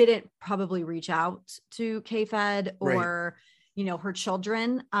didn't probably reach out to K-Fed or you know, her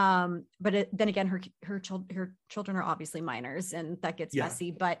children. But then again, her children are obviously minors, and that gets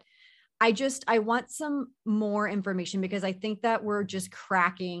messy. But I want some more information, because I think that we're just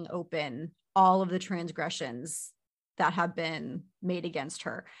cracking open all of the transgressions that have been made against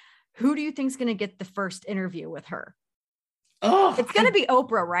her. Who do you think is going to get the first interview with her? Oh, it's going to be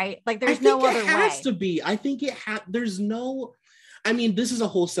Oprah, right? Like, there's no other way. It has to be. I think there's no. I mean, this is a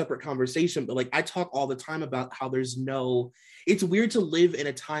whole separate conversation, but like I talk all the time about how it's weird to live in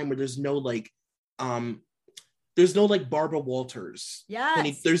a time where there's no like Barbara Walters.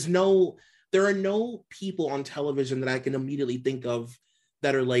 Yes. There are no people on television that I can immediately think of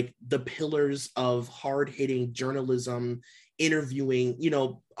that are like the pillars of hard-hitting journalism, interviewing, you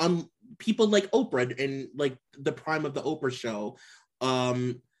know, people like Oprah and like the prime of the Oprah show.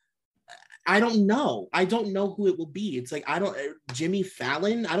 I don't know who it will be. It's like, Jimmy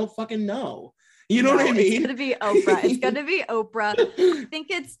Fallon. I don't fucking know. You know what I mean? It's going to be Oprah. I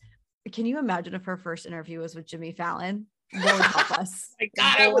think can you imagine if her first interview was with Jimmy Fallon? Lord help us. Oh my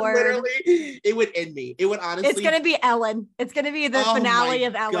God, it would end me. It would honestly. It's going to be Ellen. It's going to be the finale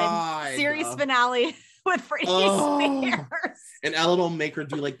of Ellen. God. Series finale with Britney Spears. And Ellen will make her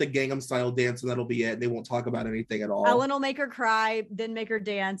do like the Gangnam Style dance, and that'll be it. They won't talk about anything at all. Ellen will make her cry, then make her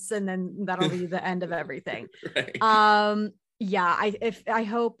dance, and then that'll be the end of everything. Right. Yeah. I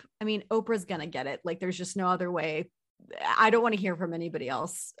hope. I mean, Oprah's gonna get it. Like, there's just no other way. I don't want to hear from anybody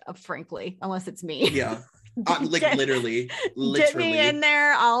else, frankly, unless it's me. Yeah. Literally. Get me in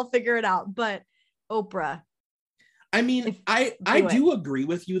there. I'll figure it out. But Oprah. I mean, I do agree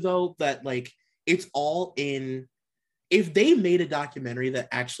with you though that like it's all in. If they made a documentary that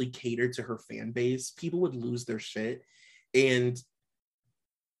actually catered to her fan base, people would lose their shit. And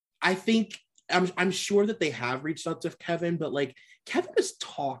I think I'm sure that they have reached out to Kevin, but like Kevin has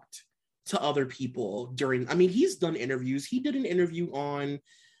talked to other people he's done interviews. He did an interview on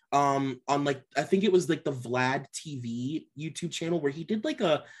like, I think it was like the Vlad TV YouTube channel, where he did like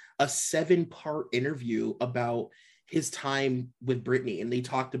a 7-part interview about his time with Britney. And they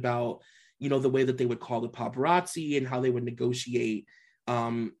talked about, you know, the way that they would call the paparazzi and how they would negotiate,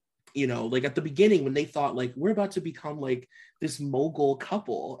 you know, like at the beginning when they thought like, we're about to become like this mogul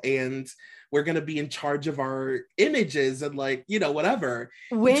couple and we're going to be in charge of our images and like, you know, whatever.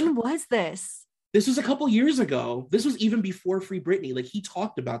 When was this? This was a couple years ago. This was even before Free Britney. Like, he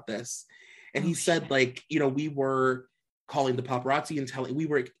talked about this and he said like, you know, we were calling the paparazzi and we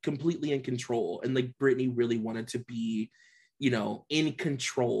were completely in control. And like Britney really wanted to be, you know, in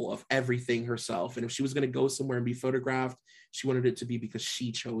control of everything herself. And if she was going to go somewhere and be photographed, she wanted it to be because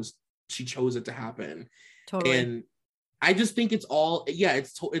she chose it to happen. Totally. And I just think it's all,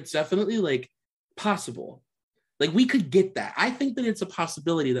 it's definitely like possible. Like, we could get that. I think that it's a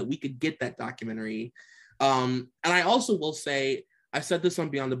possibility that we could get that documentary. And I also will say, I said this on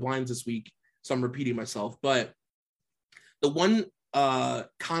Beyond the Blinds this week, so I'm repeating myself, but the one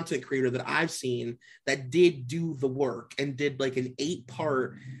content creator that I've seen that did do the work and did like an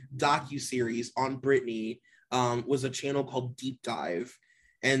 8-part docuseries on Britney was a channel called Deep Dive.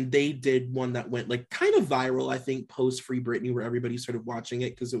 And they did one that went like kind of viral, I think, post Free Britney, where everybody started watching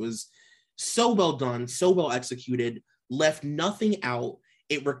it because it was so well done, so well executed, left nothing out.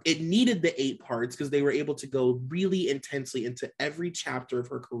 It needed the 8 parts because they were able to go really intensely into every chapter of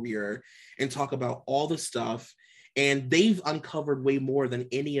her career and talk about all the stuff. And they've uncovered way more than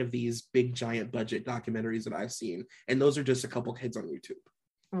any of these big giant budget documentaries that I've seen. And those are just a couple kids on YouTube.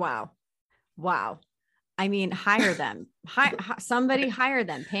 Wow. I mean, hire them. Somebody hire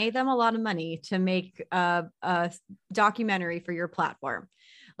them. Pay them a lot of money to make a documentary for your platform.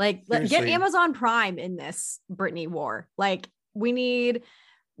 Like, get Amazon Prime in this Britney war. Like, we need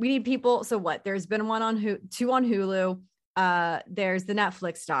people. So what? There's been two on Hulu. There's the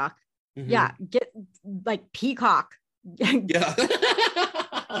Netflix doc. Mm-hmm. Yeah, get like Peacock. Yeah.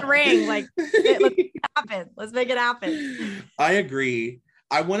 Ring. Like, let's make it happen. I agree.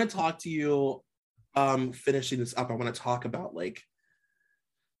 I want to talk to you. Finishing this up, I want to talk about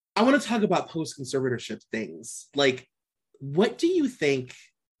post-conservatorship things. Like, what do you think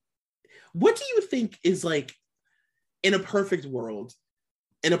is like in a perfect world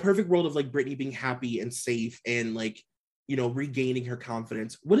of like Britney being happy and safe and like, you know, regaining her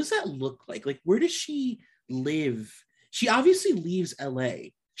confidence? What does that look like? Like, where does she live? She obviously leaves LA.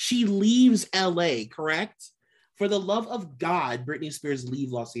 She leaves LA, correct? For the love of God, Britney Spears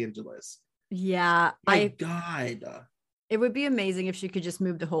leave Los Angeles. Yeah. My God. It would be amazing if she could just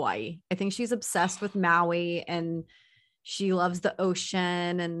move to Hawaii. I think she's obsessed with Maui and she loves the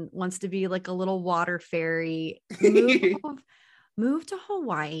ocean and wants to be like a little water fairy. Move to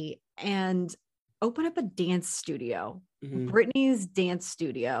Hawaii and open up a dance studio. Britney's dance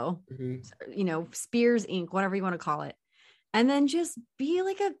studio, you know, Spears Inc., whatever you want to call it. And then just be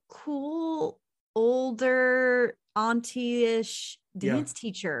like a cool, older, auntie-ish dance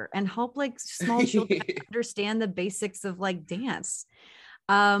teacher and help like small children understand the basics of like dance.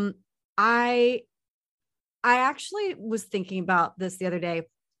 I actually was thinking about this the other day.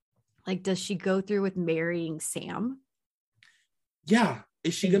 Like, does she go through with marrying Sam? Yeah.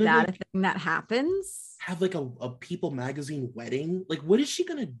 Is she gonna that a thing that happens? Have like a People magazine wedding? Like, what is she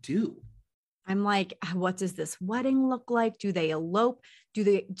gonna do? I'm like, what does this wedding look like? Do they elope?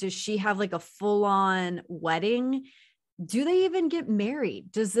 Does she have like a full-on wedding? Do they even get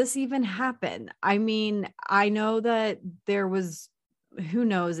married? Does this even happen? I mean, I know that there was, who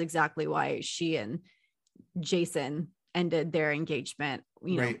knows exactly why she and Jason ended their engagement.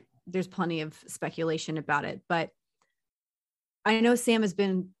 You know, there's plenty of speculation about it, but I know Sam has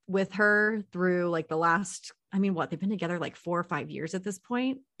been with her through like the last, I mean, they've been together like 4 or 5 years at this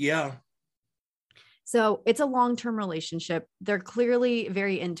point. Yeah. So it's a long-term relationship. They're clearly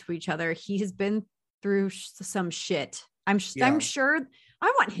very into each other. He has been through some shit. I'm sure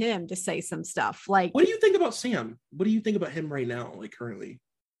I want him to say some stuff. Like, what do you think about Sam? What do you think about him right now? Like currently?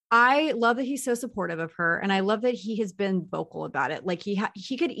 I love that he's so supportive of her. And I love that he has been vocal about it. Like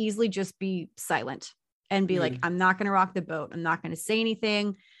he could easily just be silent and be like, I'm not going to rock the boat. I'm not going to say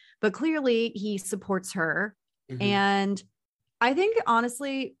anything, but clearly he supports her. And I think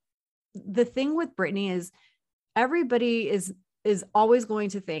honestly, the thing with Britney is everybody is always going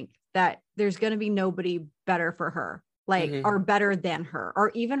to think that there's going to be nobody better for her, like, or better than her,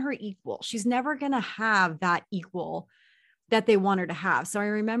 or even her equal. She's never going to have that equal that they want her to have. So I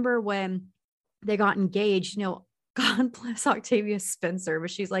remember when they got engaged, you know, God bless Octavia Spencer,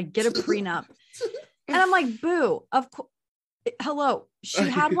 but she's like, get a prenup. And I'm like, boo, of course. Hello. She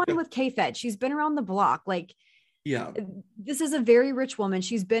had one with K-Fed. She's been around the block. Like, yeah, this is a very rich woman.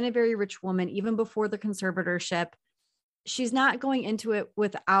 She's been a very rich woman, even before the conservatorship. She's not going into it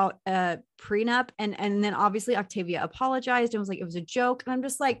without a prenup. And then obviously Octavia apologized and was like, it was a joke. And I'm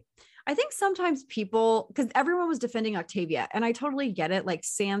just like, I think sometimes people, because everyone was defending Octavia and I totally get it. Like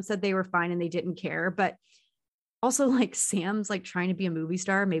Sam said they were fine and they didn't care, but also like Sam's like trying to be a movie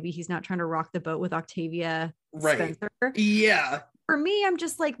star. Maybe he's not trying to rock the boat with Octavia Spencer. Yeah. For me, I'm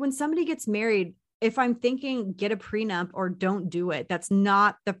just like, when somebody gets married, if I'm thinking get a prenup or don't do it, that's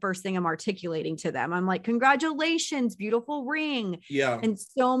not the first thing I'm articulating to them. I'm like, congratulations, beautiful ring. Yeah. And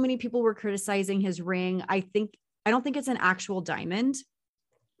so many people were criticizing his ring. I don't think it's an actual diamond.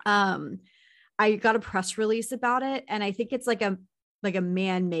 I got a press release about it. And I think it's like a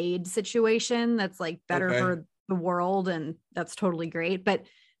man-made situation that's like better for the world. And that's totally great. But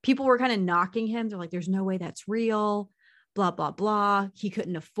people were kind of knocking him. They're like, there's no way that's real. Blah, blah, blah. He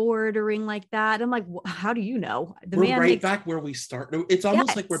couldn't afford a ring like that. I'm like, how do you know? We're back where we start. It's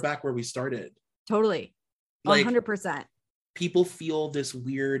almost like we're back where we started. Totally. Like 100%. People feel this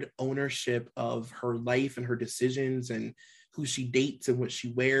weird ownership of her life and her decisions and who she dates and what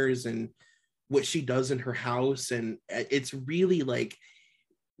she wears and what she does in her house. And it's really like,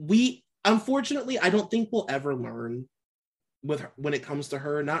 unfortunately, I don't think we'll ever learn with her when it comes to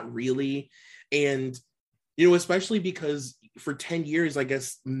her, not really. And you know, especially because for 10 years, I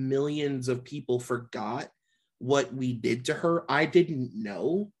guess millions of people forgot what we did to her. I didn't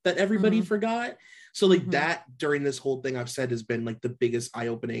know that everybody forgot. So like that during this whole thing I've said has been like the biggest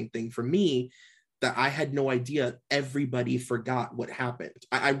eye-opening thing for me, that I had no idea everybody forgot what happened.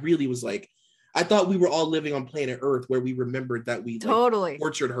 I really was like, I thought we were all living on planet Earth where we remembered that we like,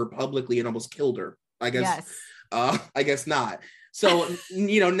 tortured her publicly and almost killed her. I guess not. So,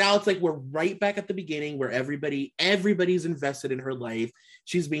 you know, now it's like we're right back at the beginning where everybody's invested in her life.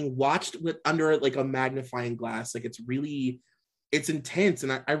 She's being watched under like a magnifying glass. Like it's intense.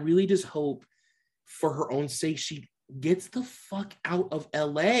 And I really just hope for her own sake, she gets the fuck out of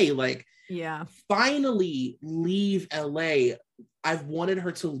LA. Like, finally leave LA. I've wanted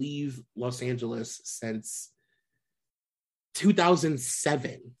her to leave Los Angeles since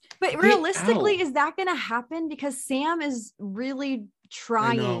 2007. But realistically, is that going to happen? Because Sam is really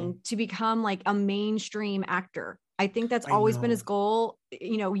trying to become like a mainstream actor. I think that's always been his goal.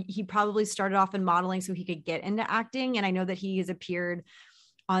 You know, he probably started off in modeling so he could get into acting. And I know that he has appeared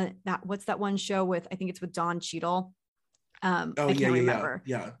on what's that one show with, I think it's with Don Cheadle. I can't remember.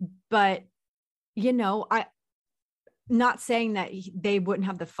 Yeah. But, you know, not saying that they wouldn't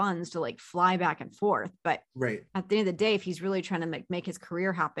have the funds to like fly back and forth, but right. at the end of the day, if he's really trying to make his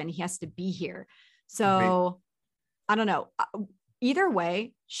career happen, he has to be here. So I don't know. Either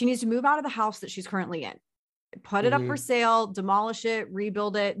way, she needs to move out of the house that she's currently in, put it up for sale, demolish it,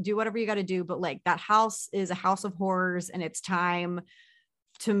 rebuild it, do whatever you got to do. But like that house is a house of horrors, and it's time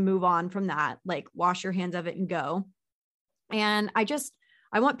to move on from that. Like wash your hands of it and go. And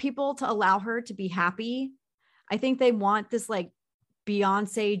I want people to allow her to be happy. I think they want this like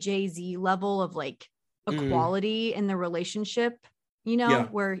Beyonce, Jay-Z level of like equality in the relationship,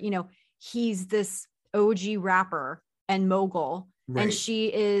 where, he's this OG rapper and mogul, and she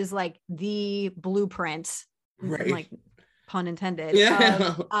is like the blueprint, like pun intended,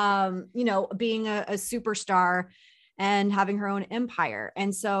 of, being a superstar and having her own empire.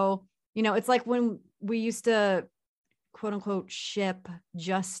 And so, it's like when we used to quote unquote ship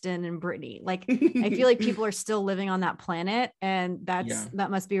Justin and Brittany. Like, I feel like people are still living on that planet, and that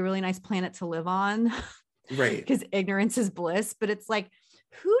must be a really nice planet to live on. Right. Because ignorance is bliss. But it's like,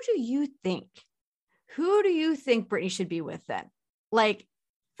 who do you think Brittany should be with then? Like,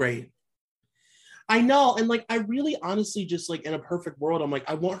 right. I know. And like, I really honestly just like in a perfect world, I'm like,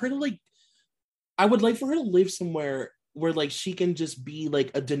 I want her to like, I would like for her to live somewhere where like she can just be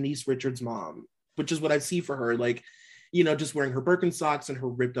like a Denise Richards mom, which is what I see for her. Like, just wearing her Birkenstocks and her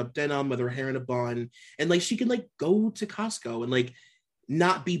ripped up denim with her hair in a bun. And like, she can like go to Costco and like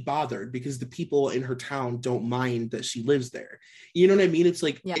not be bothered because the people in her town don't mind that she lives there. You know what I mean? It's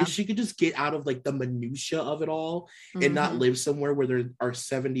like, if she could just get out of like the minutia of it all and not live somewhere where there are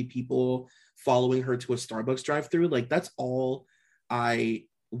 70 people following her to a Starbucks drive-thru, like that's all I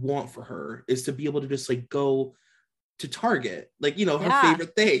want for her, is to be able to just like go to Target, like, her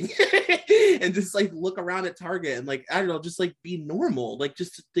favorite thing and just like look around at Target and like, I don't know, just like be normal, like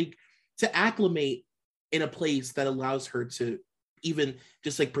just to think, to acclimate in a place that allows her to even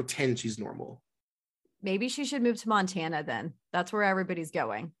just like pretend she's normal. Maybe she should move to Montana then. That's where everybody's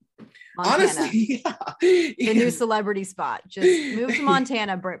going. Montana. Honestly, the new celebrity spot. Just move to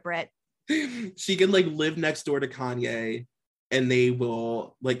Montana, Brit. She can like live next door to Kanye, and they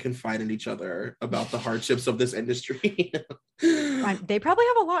will like confide in each other about the hardships of this industry. They probably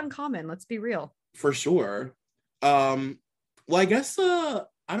have a lot in common. Let's be real. For sure. Well, I guess, I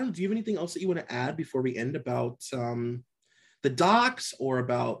don't know. Do you have anything else that you want to add before we end about the docs or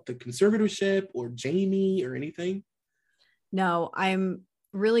about the conservatorship or Jamie or anything? No, I'm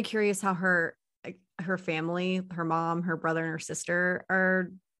really curious how her family, her mom, her brother, and her sister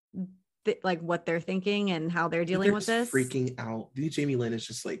are like what they're thinking and how they're dealing with this. Freaking out. Jamie Lynn is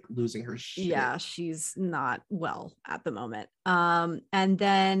just like losing her shit. Yeah, she's not well at the moment. And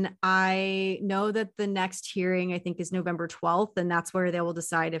then I know that the next hearing I think is November 12th, and that's where they will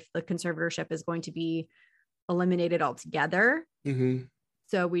decide if the conservatorship is going to be eliminated altogether.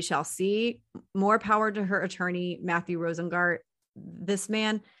 So we shall see. More power to her attorney, Matthew Rosengart. This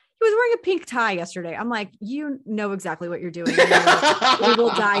man, he was wearing a pink tie yesterday. I'm like, you know exactly what you're doing. We will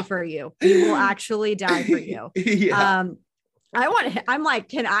die for you. We will actually die for you. Yeah. I'm like,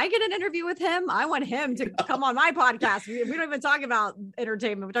 can I get an interview with him? I want him to come on my podcast. We don't even talk about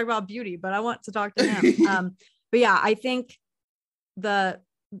entertainment. We talk about beauty, but I want to talk to him. But yeah, I think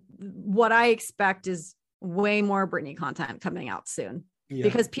what I expect is way more Britney content coming out soon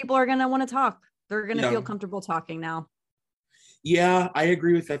because people are going to want to talk. They're going to feel comfortable talking now. Yeah, I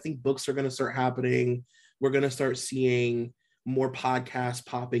agree with you. I think books are going to start happening. We're going to start seeing more podcasts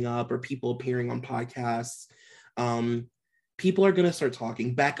popping up or people appearing on podcasts. People are going to start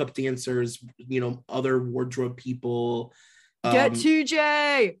talking. Backup dancers, other wardrobe people. Get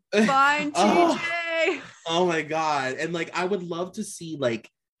TJ! Find TJ! Oh my God. And like, I would love to see like,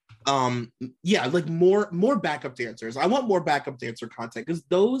 like more backup dancers. I want more backup dancer content because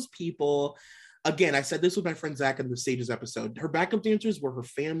those people, again, I said this with my friend Zach in the Stages episode, her backup dancers were her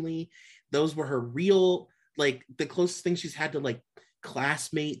family. Those were her real, like the closest thing she's had to like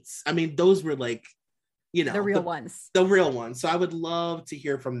classmates. I mean, those were like, the real ones. The real ones. So I would love to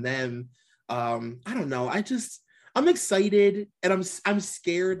hear from them. I don't know. I'm excited and I'm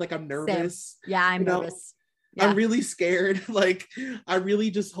scared. Like I'm nervous. Same. Yeah, I'm nervous. Yeah. I'm really scared. Like, I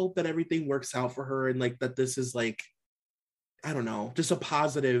really just hope that everything works out for her and like that this is like, I don't know, just a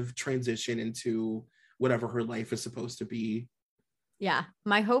positive transition into whatever her life is supposed to be. Yeah.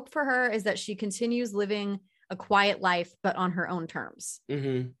 My hope for her is that she continues living a quiet life, but on her own terms.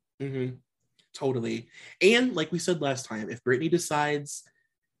 Totally. And like we said last time, if Britney decides,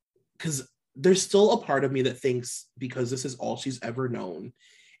 because there's still a part of me that thinks because this is all she's ever known,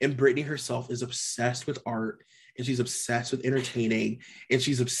 and Britney herself is obsessed with art and she's obsessed with entertaining and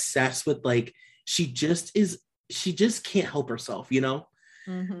she's obsessed with like, she just is she just can't help herself, you know?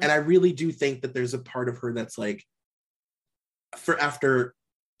 Mm-hmm. And I really do think that there's a part of her that's like, after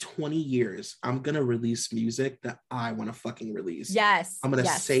 20 years, I'm going to release music that I want to fucking release. Yes. I'm going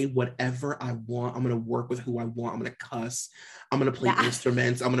to say whatever I want. I'm going to work with who I want. I'm going to cuss. I'm going to play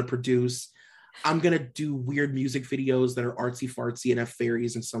instruments. I'm going to produce. I'm going to do weird music videos that are artsy fartsy and have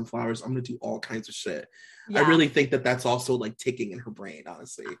fairies and sunflowers. I'm going to do all kinds of shit. Yeah. I really think that that's also like ticking in her brain,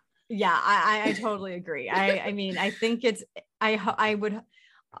 honestly. Yeah, I totally agree. I mean, I think I would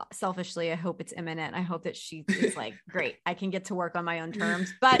selfishly, I hope it's imminent. I hope that she is like, great, I can get to work on my own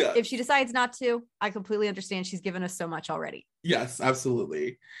terms. But if she decides not to, I completely understand. She's given us so much already. Yes,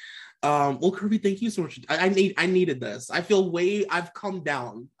 absolutely. Well, Kirbie, thank you so much. I needed this. I've calmed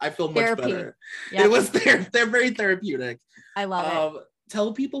down. I feel much better. Yep. It was they're very therapeutic. I love it.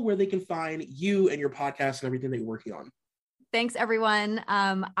 Tell people where they can find you and your podcast and everything that you're working on. Thanks, everyone.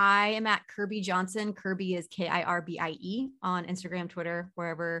 I am at Kirbie Johnson. Kirbie is Kirbie on Instagram, Twitter,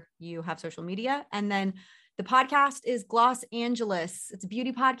 wherever you have social media. And then the podcast is Gloss Angeles. It's a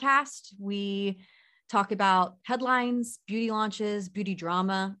beauty podcast. We talk about headlines, beauty launches, beauty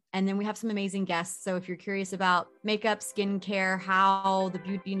drama, and then we have some amazing guests. So if you're curious about makeup, skincare, how the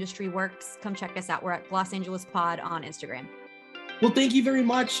beauty industry works, come check us out. We're at Gloss Angeles Pod on Instagram. Well, thank you very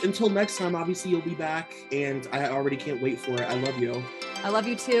much. Until next time, obviously you'll be back, and I already can't wait for it. I love you. I love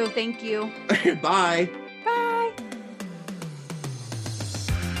you too. Thank you. Bye. Bye.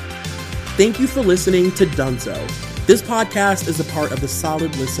 Thank you for listening to Dunzo. This podcast is a part of the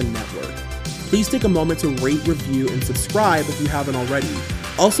Solid Listen Network. Please take a moment to rate, review, and subscribe if you haven't already.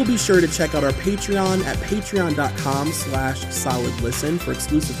 Also, be sure to check out our Patreon at patreon.com/solidlisten for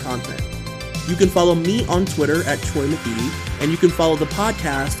exclusive content. You can follow me on Twitter at Troy McGee, and you can follow the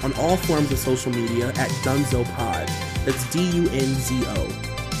podcast on all forms of social media at DunzoPod. That's DUNZO.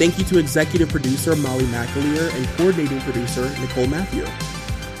 Thank you to executive producer Molly McAleer and coordinating producer Nicole Matthew.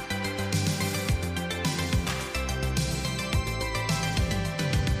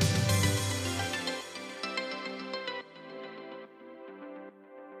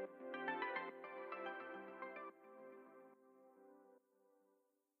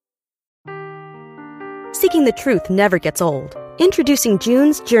 Seeking the truth never gets old. Introducing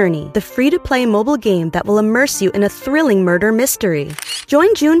June's Journey, the free-to-play mobile game that will immerse you in a thrilling murder mystery.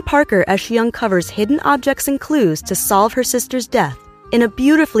 Join June Parker as she uncovers hidden objects and clues to solve her sister's death in a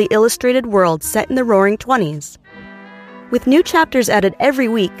beautifully illustrated world set in the Roaring '20s. With new chapters added every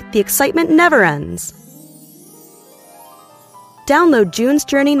week, the excitement never ends. Download June's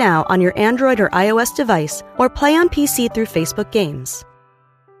Journey now on your Android or iOS device, or play on PC through Facebook Games.